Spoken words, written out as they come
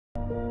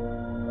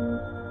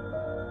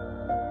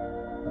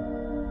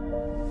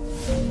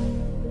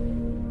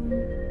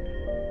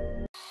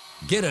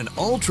Get an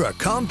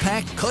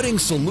ultra-compact cutting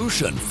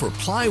solution for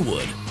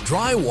plywood,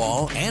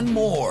 drywall, and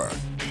more.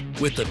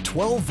 With the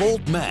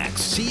 12-volt max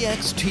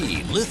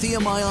CXT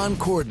lithium-ion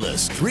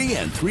cordless 3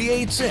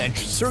 3/8"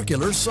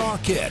 circular saw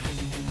kit,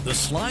 the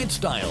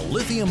slide-style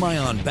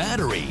lithium-ion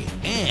battery,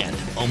 and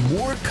a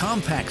more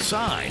compact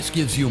size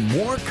gives you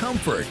more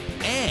comfort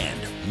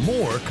and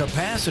more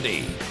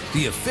capacity.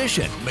 The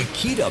efficient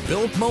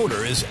Makita-built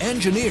motor is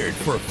engineered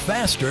for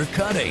faster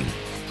cutting.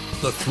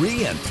 The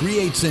 3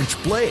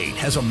 3/8" blade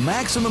has a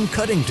maximum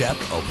cutting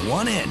depth of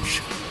 1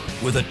 inch,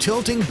 with a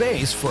tilting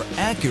base for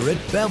accurate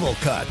bevel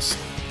cuts.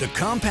 The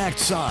compact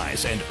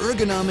size and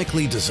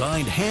ergonomically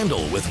designed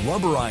handle with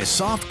rubberized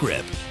soft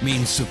grip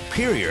means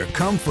superior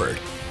comfort,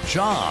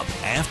 job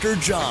after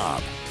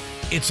job.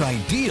 It's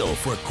ideal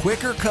for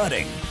quicker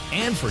cutting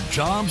and for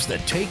jobs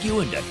that take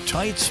you into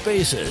tight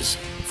spaces.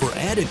 For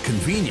added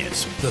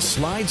convenience, the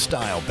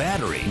slide-style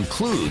battery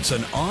includes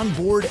an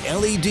onboard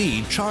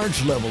LED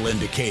charge level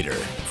indicator.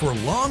 For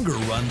longer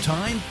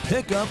runtime,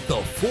 pick up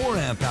the 4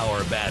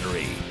 amp-hour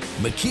battery.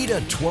 Makita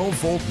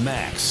 12-volt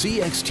max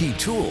CXT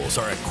tools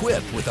are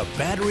equipped with a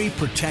battery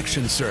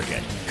protection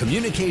circuit,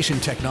 communication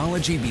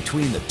technology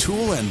between the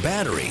tool and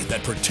battery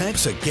that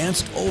protects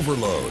against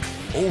overload,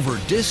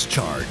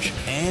 over-discharge,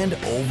 and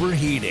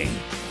overheating.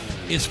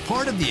 It's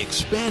part of the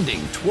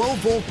expanding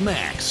 12-volt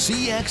max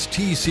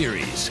CXT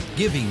series,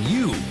 giving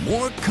you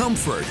more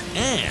comfort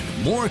and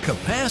more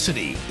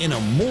capacity in a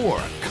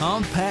more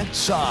compact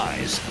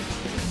size.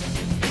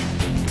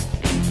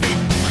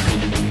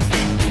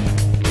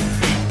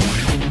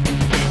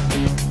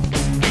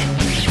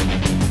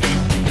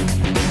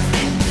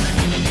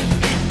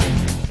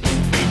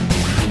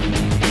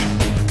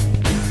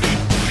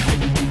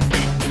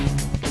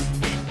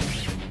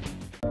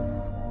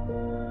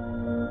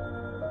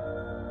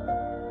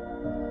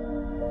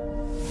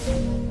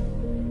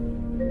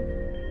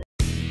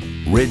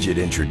 Rigid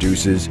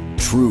introduces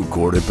true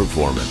corded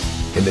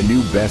performance in the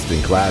new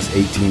best-in-class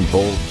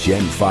 18-volt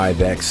Gen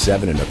 5X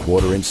 7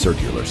 1/4"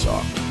 circular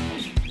saw.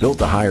 Built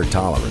to higher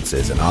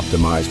tolerances and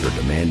optimized for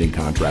demanding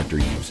contractor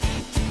use.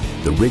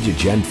 The rigid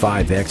Gen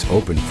 5X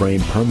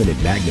open-frame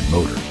permanent magnet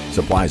motor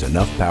supplies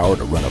enough power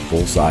to run a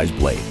full-size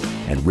blade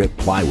and rip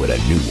plywood a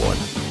new one.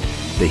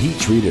 The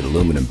heat-treated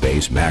aluminum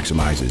base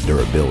maximizes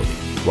durability,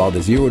 while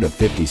the 0 to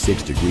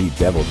 56-degree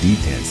bevel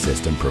detent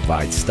system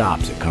provides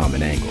stops at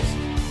common angles.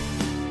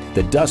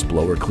 The dust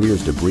blower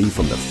clears debris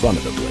from the front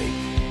of the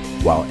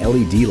blade, while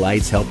LED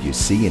lights help you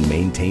see and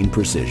maintain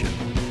precision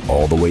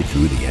all the way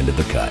through the end of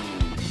the cut.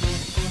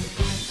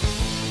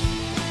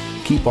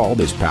 Keep all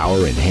this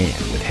power in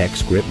hand with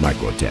Hex Grip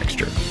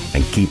Microtexture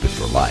and keep it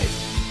for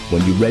life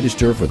when you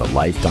register for the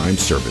Lifetime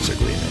Service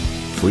Agreement.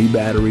 Free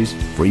batteries,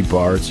 free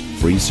parts,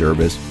 free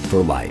service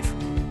for life.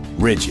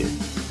 Rigid,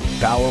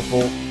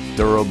 powerful,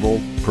 durable,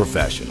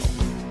 professional.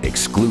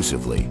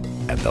 Exclusively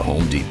at the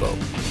Home Depot.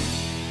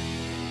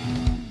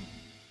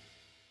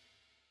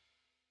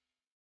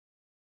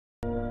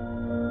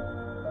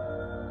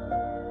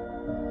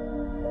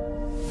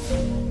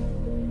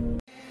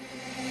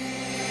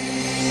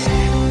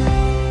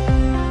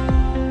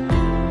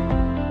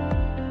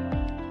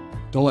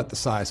 Don't let the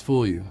size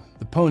fool you.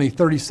 The Pony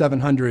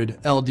 3700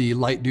 LD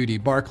light-duty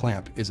bar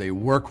clamp is a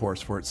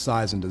workhorse for its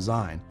size and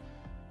design.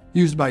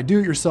 Used by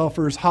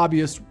do-it-yourselfers,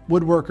 hobbyists,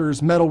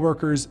 woodworkers,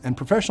 metalworkers, and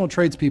professional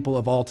tradespeople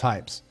of all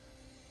types.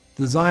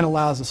 The design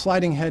allows the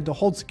sliding head to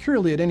hold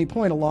securely at any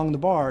point along the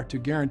bar to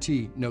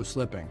guarantee no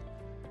slipping.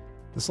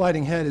 The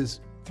sliding head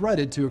is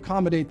threaded to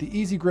accommodate the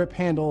easy grip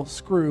handle,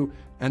 screw,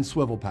 and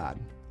swivel pad.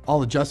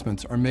 All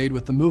adjustments are made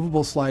with the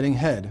movable sliding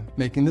head,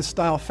 making this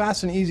style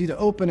fast and easy to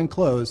open and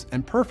close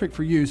and perfect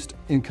for use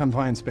in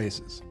confined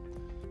spaces.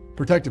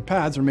 Protective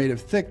pads are made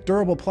of thick,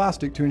 durable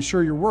plastic to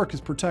ensure your work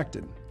is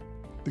protected.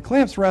 The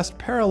clamps rest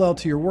parallel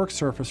to your work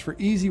surface for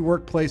easy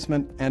work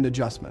placement and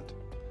adjustment.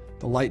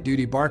 The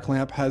light-duty bar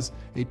clamp has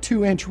a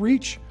 2-inch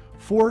reach,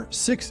 4,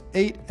 6,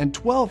 8, and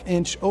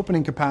 12-inch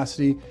opening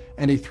capacity,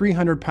 and a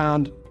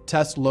 300-pound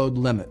test load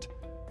limit.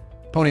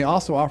 Pony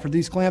also offered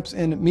these clamps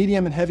in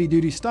medium and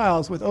heavy-duty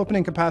styles with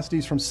opening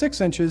capacities from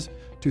 6 inches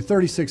to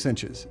 36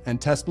 inches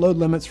and test load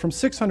limits from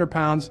 600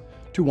 pounds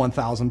to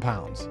 1,000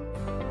 pounds.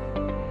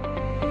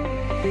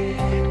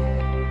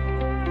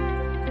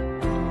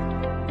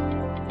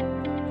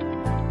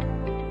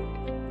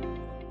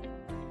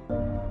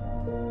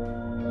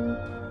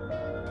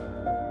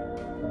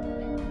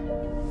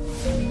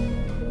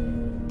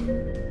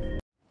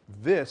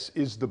 This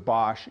is the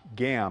Bosch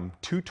GAM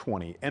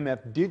 220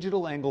 MF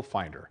Digital Angle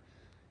Finder.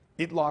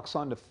 It locks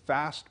onto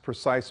fast,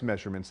 precise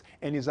measurements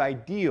and is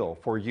ideal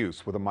for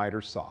use with a miter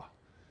saw.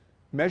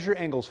 Measure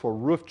angles for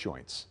roof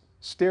joints,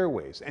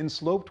 stairways, and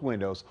sloped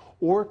windows,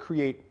 or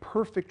create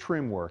perfect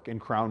trim work in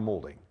crown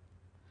molding.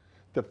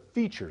 The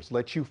features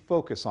let you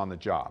focus on the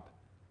job.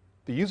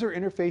 The user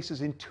interface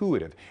is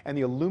intuitive and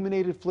the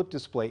illuminated flip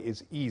display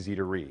is easy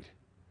to read.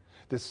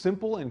 The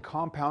simple and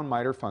compound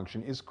miter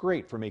function is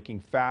great for making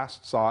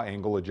fast saw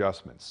angle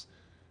adjustments.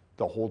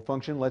 The hold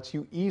function lets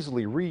you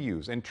easily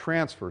reuse and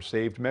transfer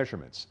saved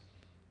measurements.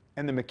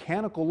 and the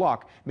mechanical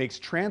lock makes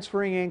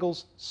transferring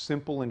angles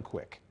simple and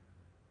quick.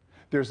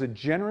 There's a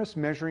generous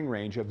measuring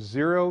range of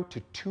 0 to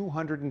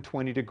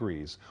 220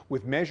 degrees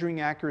with measuring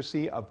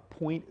accuracy of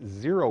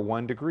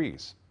 0.01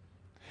 degrees.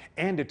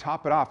 And to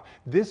top it off,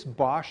 this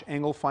Bosch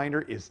angle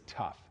finder is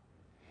tough.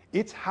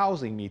 Its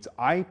housing meets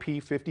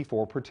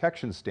IP54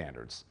 protection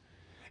standards.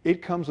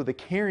 It comes with a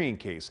carrying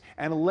case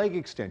and a leg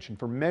extension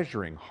for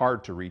measuring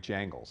hard-to-reach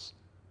angles.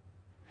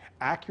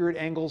 Accurate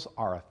angles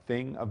are a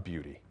thing of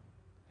beauty.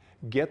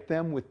 Get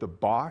them with the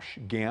Bosch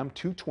GAM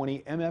 220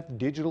 MF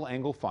Digital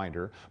Angle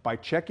Finder by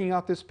checking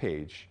out this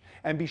page,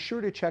 and be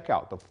sure to check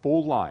out the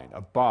full line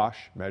of Bosch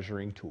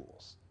measuring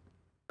tools.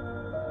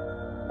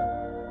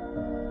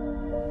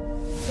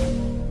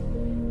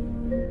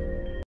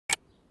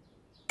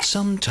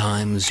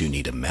 Sometimes you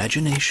need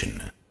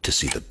imagination to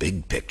see the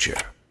big picture.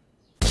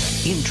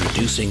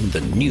 Introducing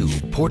the new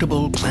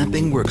portable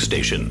clamping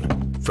workstation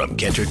from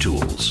Kenter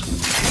Tools.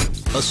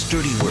 A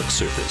sturdy work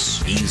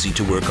surface, easy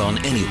to work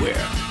on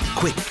anywhere,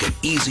 quick and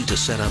easy to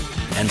set up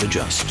and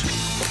adjust.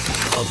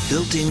 A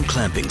built-in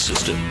clamping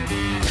system.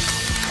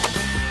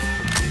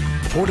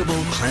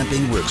 Portable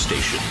clamping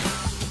workstation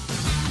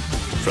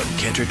from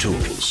Kenter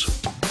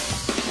Tools.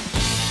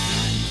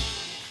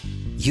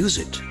 Use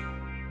it.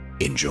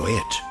 Enjoy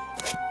it.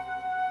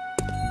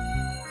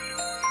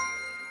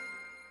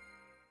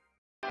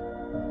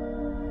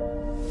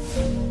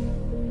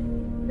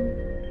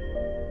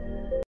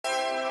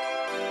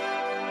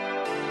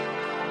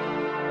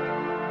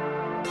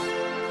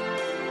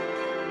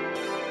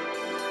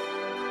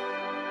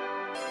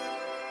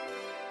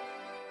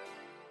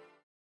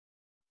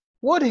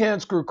 Wood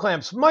hand screw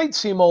clamps might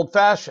seem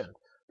old-fashioned,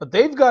 but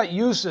they've got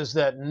uses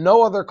that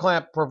no other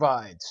clamp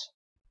provides.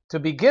 To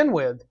begin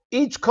with,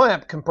 each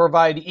clamp can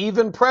provide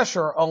even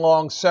pressure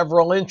along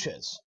several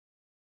inches.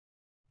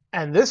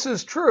 And this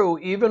is true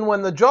even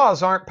when the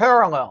jaws aren't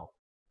parallel.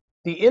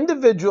 The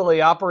individually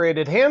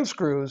operated hand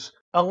screws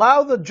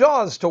allow the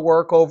jaws to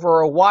work over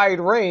a wide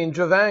range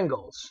of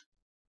angles.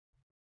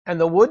 And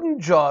the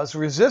wooden jaws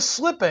resist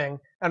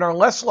slipping and are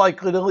less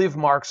likely to leave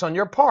marks on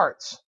your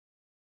parts.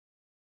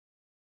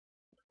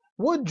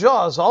 Wood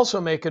jaws also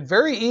make it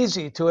very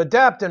easy to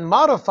adapt and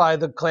modify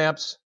the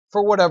clamps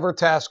for whatever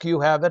task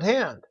you have at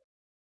hand.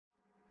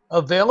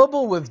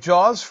 Available with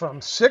jaws from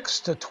 6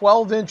 to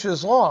 12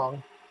 inches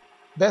long,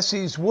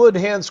 Bessie's wood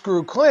hand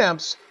screw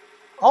clamps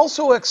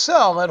also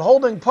excel at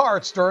holding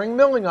parts during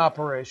milling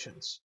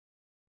operations.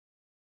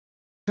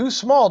 Too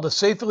small to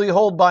safely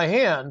hold by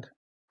hand,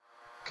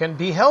 can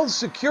be held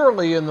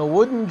securely in the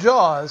wooden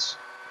jaws,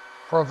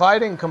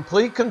 providing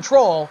complete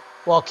control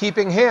while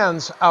keeping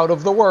hands out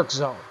of the work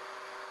zone.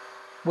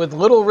 With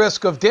little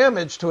risk of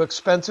damage to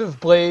expensive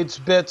blades,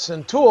 bits,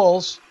 and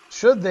tools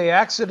should they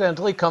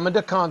accidentally come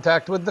into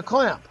contact with the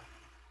clamp.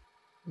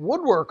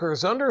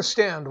 Woodworkers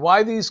understand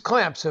why these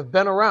clamps have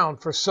been around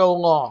for so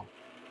long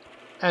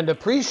and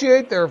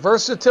appreciate their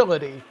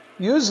versatility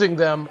using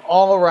them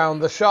all around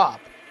the shop.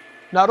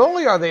 Not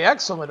only are they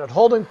excellent at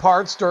holding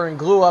parts during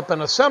glue-up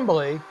and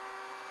assembly,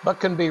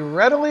 but can be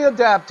readily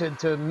adapted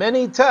to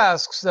many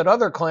tasks that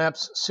other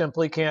clamps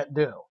simply can't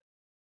do.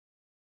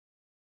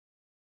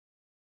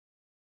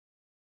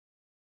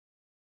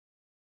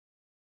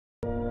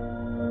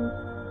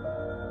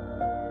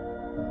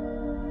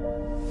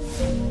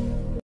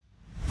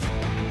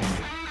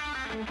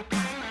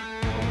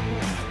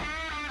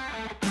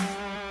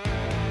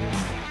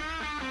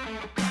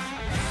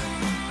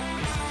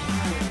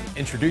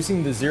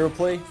 Introducing the Zero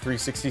Play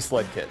 360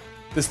 Sled Kit.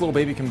 This little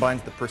baby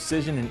combines the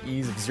precision and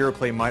ease of Zero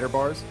Play miter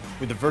bars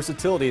with the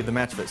versatility of the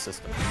match fit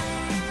system.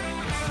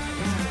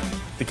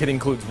 The kit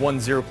includes one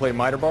Zero Play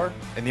miter bar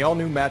and the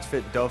all-new match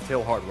fit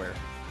dovetail hardware.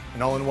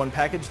 An all-in-one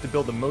package to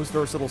build the most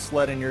versatile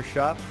sled in your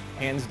shop,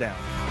 hands down.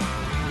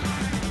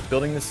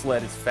 Building this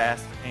sled is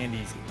fast and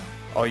easy.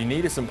 All you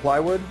need is some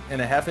plywood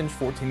and a 1/2-inch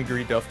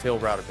 14-degree dovetail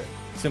router bit.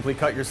 Simply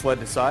cut your sled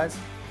to size,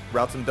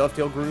 route some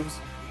dovetail grooves,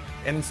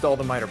 and install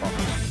the miter bar.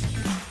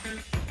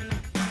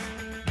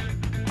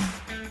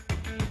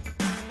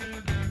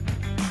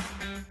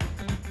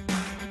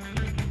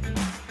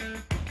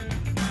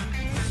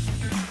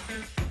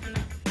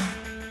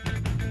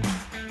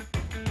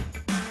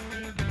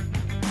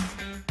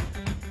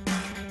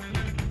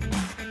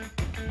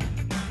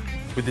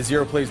 With the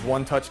Zero Play's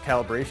one-touch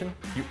calibration,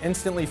 you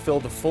instantly fill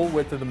the full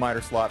width of the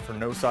miter slot for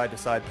no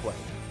side-to-side play.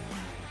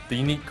 The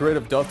unique grid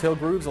of dovetail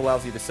grooves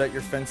allows you to set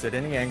your fence at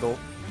any angle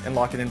and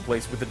lock it in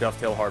place with the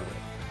dovetail hardware.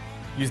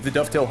 Use the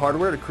dovetail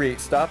hardware to create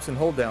stops and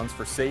hold downs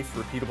for safe,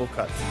 repeatable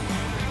cuts.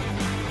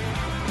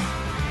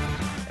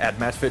 Add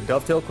match fit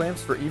dovetail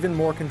clamps for even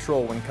more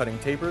control when cutting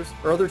tapers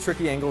or other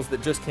tricky angles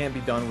that just can't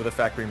be done with a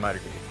factory miter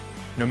gauge.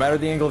 No matter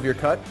the angle of your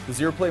cut, the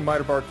Zero Play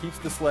miter bar keeps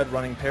the sled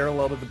running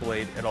parallel to the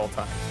blade at all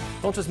times.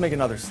 Don't just make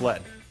another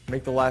sled,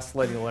 make the last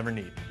sled you'll ever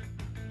need.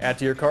 Add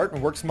to your cart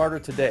and work smarter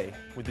today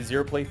with the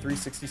Zero Play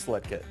 360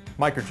 Sled Kit.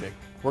 Microjig,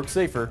 work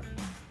safer,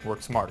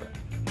 work smarter.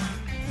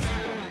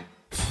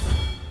 Zero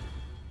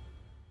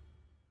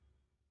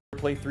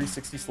Play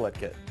 360 Sled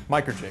Kit.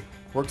 Microjig,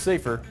 work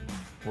safer,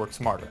 work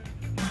smarter.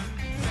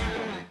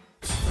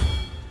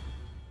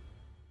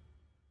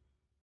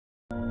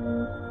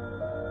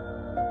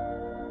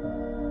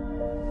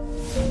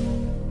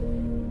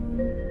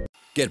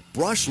 Get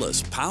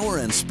brushless power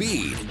and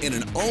speed in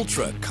an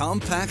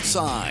ultra-compact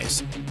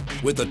size.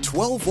 With the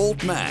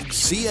 12-volt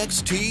max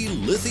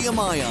CXT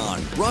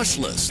lithium-ion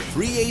brushless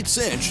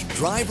 3/8-inch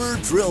driver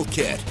drill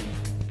kit.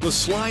 The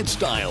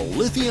slide-style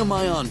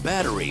lithium-ion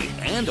battery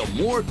and a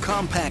more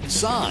compact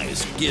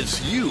size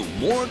gives you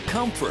more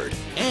comfort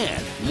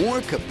and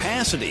more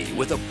capacity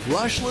with a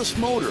brushless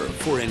motor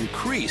for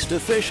increased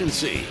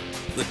efficiency.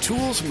 The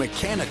tool's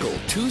mechanical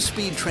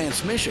 2-speed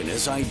transmission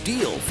is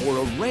ideal for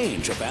a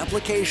range of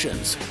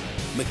applications.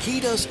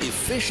 Makita's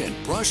efficient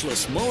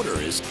brushless motor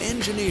is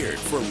engineered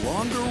for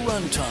longer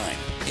runtime,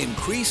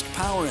 increased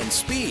power and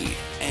speed,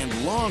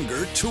 and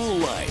longer tool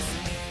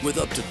life. With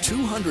up to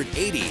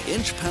 280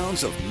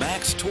 inch-pounds of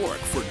max torque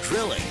for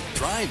drilling,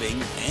 driving,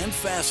 and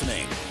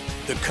fastening.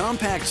 The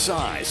compact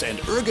size and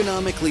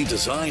ergonomically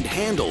designed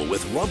handle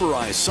with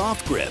rubberized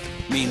soft grip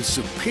means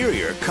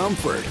superior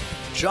comfort,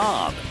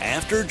 job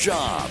after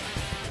job.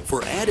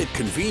 For added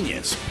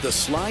convenience, the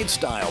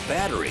slide-style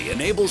battery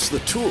enables the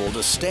tool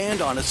to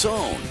stand on its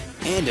own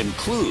and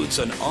includes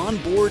an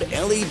onboard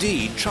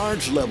LED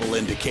charge level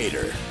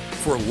indicator.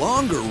 For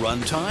longer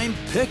runtime,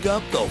 pick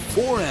up the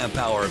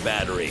 4-amp-hour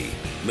battery.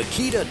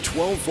 Makita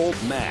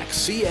 12-volt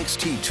max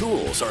CXT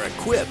tools are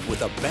equipped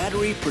with a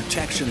battery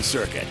protection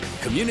circuit,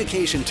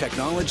 communication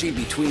technology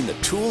between the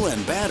tool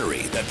and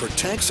battery that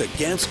protects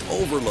against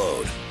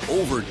overload,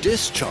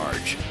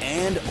 over-discharge,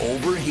 and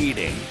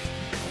overheating.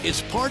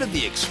 It's part of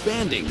the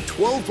expanding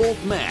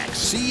 12-volt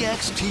max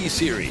CXT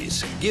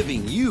series,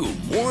 giving you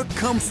more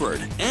comfort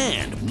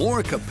and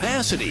more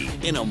capacity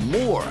in a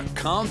more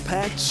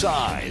compact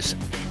size.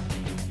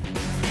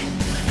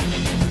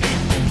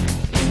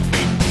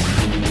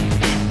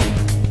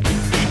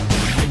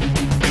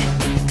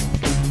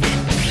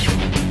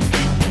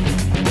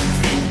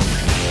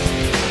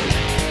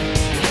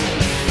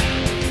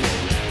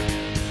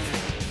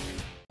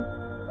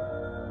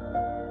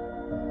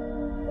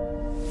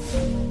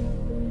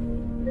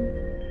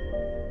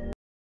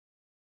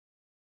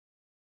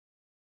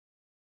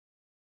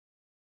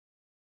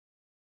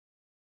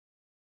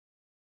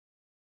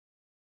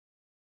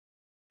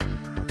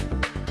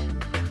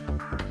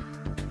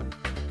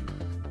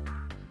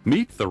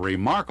 Meet the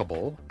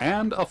remarkable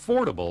and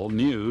affordable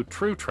new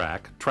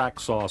TrueTrack track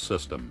saw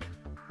system.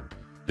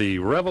 The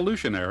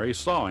revolutionary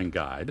sawing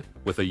guide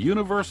with a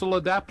universal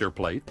adapter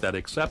plate that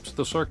accepts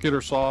the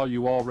circular saw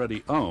you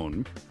already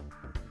own,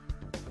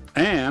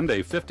 and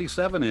a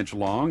 57-inch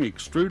long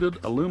extruded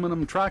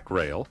aluminum track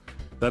rail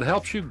that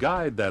helps you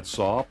guide that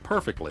saw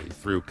perfectly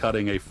through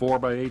cutting a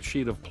 4x8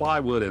 sheet of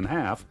plywood in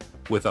half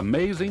with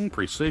amazing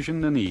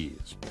precision and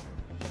ease.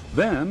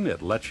 Then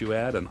it lets you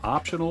add an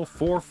optional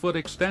 4-foot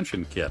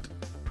extension kit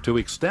to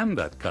extend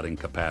that cutting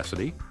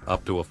capacity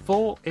up to a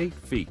full 8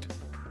 feet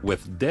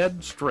with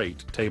dead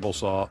straight table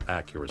saw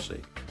accuracy.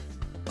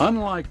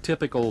 Unlike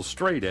typical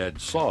straight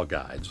edge saw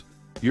guides,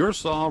 your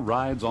saw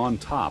rides on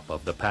top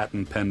of the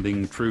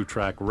patent-pending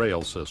TrueTrack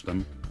rail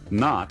system,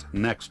 not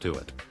next to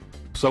it.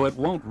 So it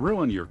won't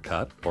ruin your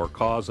cut or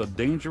cause a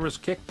dangerous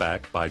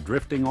kickback by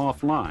drifting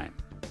offline,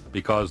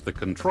 because the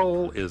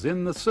control is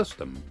in the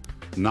system,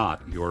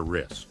 not your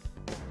wrist.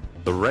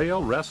 The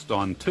rail rests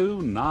on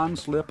 2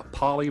 non-slip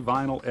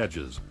polyvinyl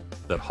edges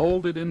that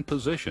hold it in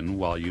position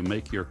while you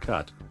make your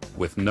cut,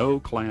 with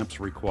no clamps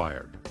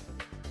required.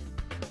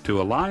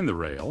 To align the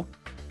rail,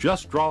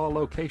 just draw a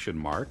location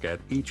mark at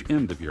each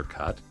end of your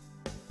cut,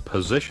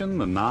 position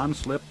the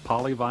non-slip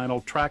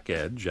polyvinyl track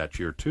edge at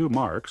your 2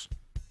 marks,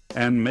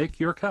 and make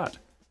your cut.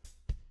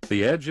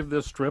 The edge of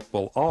this strip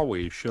will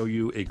always show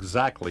you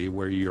exactly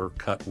where your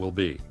cut will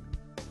be,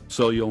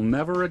 so you'll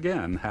never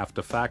again have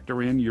to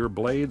factor in your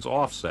blade's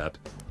offset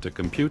to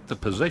compute the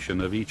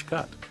position of each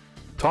cut.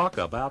 Talk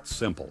about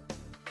simple.